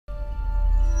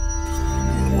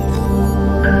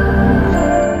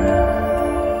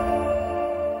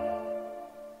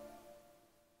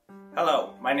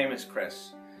is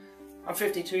Chris. I'm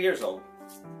 52 years old.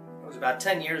 It was about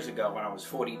 10 years ago when I was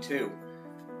 42.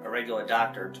 A regular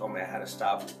doctor told me I had to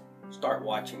start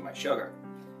watching my sugar.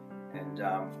 And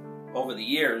over the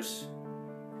years,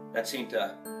 that seemed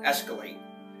to escalate.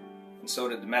 And so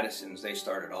did the medicines. They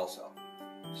started also.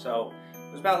 So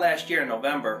it was about last year in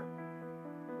November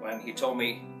when he told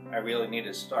me I really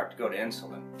needed to start to go to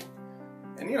insulin.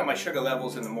 And you know, my sugar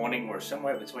levels in the morning were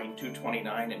somewhere between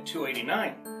 229 and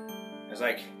 289. It was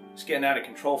like it's getting out of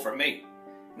control for me.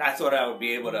 And I thought I would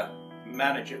be able to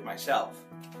manage it myself.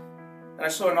 And I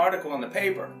saw an article in the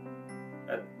paper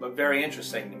that looked very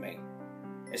interesting to me.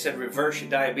 It said, reverse your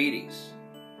diabetes.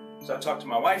 So I talked to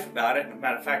my wife about it. And as a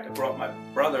matter of fact, I brought my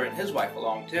brother and his wife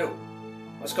along too.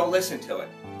 Let's go listen to it,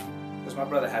 because my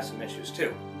brother has some issues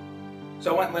too.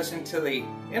 So I went and listened to the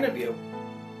interview,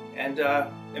 and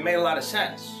it made a lot of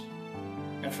sense.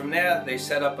 And from there, they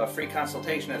set up a free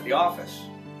consultation at the office.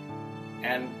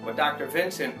 And what Dr.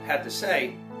 Vincent had to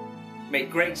say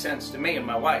made great sense to me and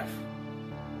my wife.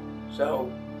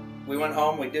 So we went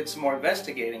home, we did some more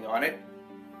investigating on it,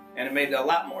 and it made a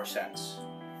lot more sense.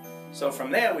 So from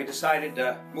there, we decided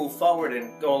to move forward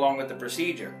and go along with the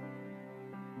procedure.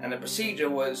 And the procedure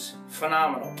was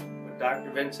phenomenal with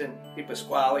Dr. Vincent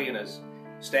DiPasquale and his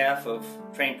staff of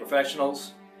trained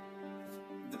professionals.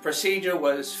 The procedure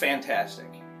was fantastic.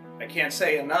 I can't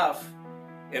say enough.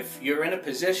 If you're in a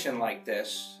position like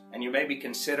this and you may be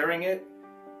considering it,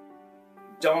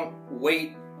 don't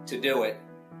wait to do it.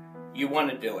 You want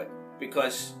to do it,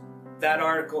 because that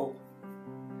article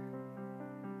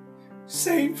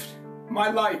saved my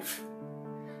life.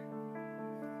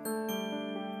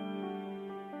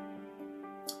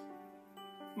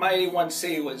 My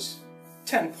A1C was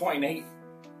 10.8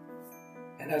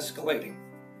 and escalating.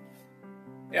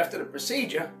 After the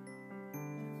procedure,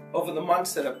 over the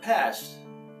months that have passed,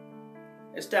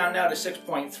 it's down now to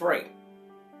 6.3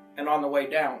 and on the way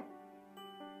down.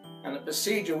 And the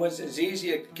procedure was as easy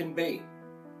as it can be.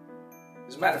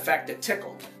 As a matter of fact, it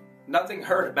tickled. Nothing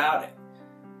hurt about it.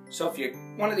 So if you're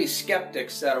one of these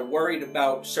skeptics that are worried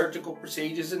about surgical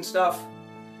procedures and stuff,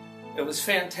 it was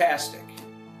fantastic.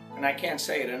 And I can't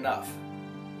say it enough.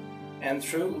 And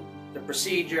through the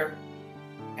procedure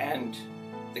and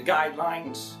the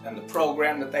guidelines and the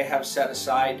program that they have set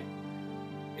aside,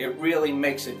 it really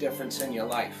makes a difference in your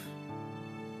life.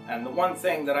 And the one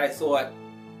thing that I thought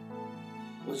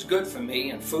was good for me,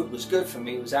 and food was good for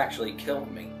me, was actually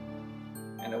killing me.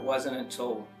 And it wasn't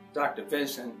until Dr.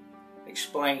 Vincent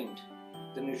explained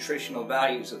the nutritional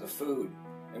values of the food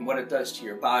and what it does to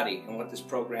your body and what this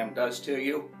program does to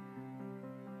you,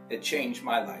 it changed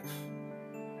my life.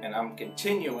 And I'm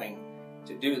continuing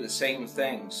to do the same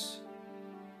things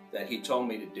that he told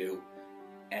me to do,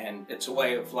 and it's a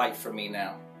way of life for me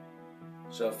now.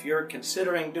 So if you're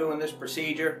considering doing this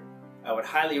procedure, I would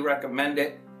highly recommend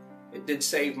it. It did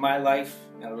save my life,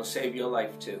 and it'll save your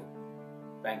life too.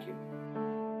 Thank you.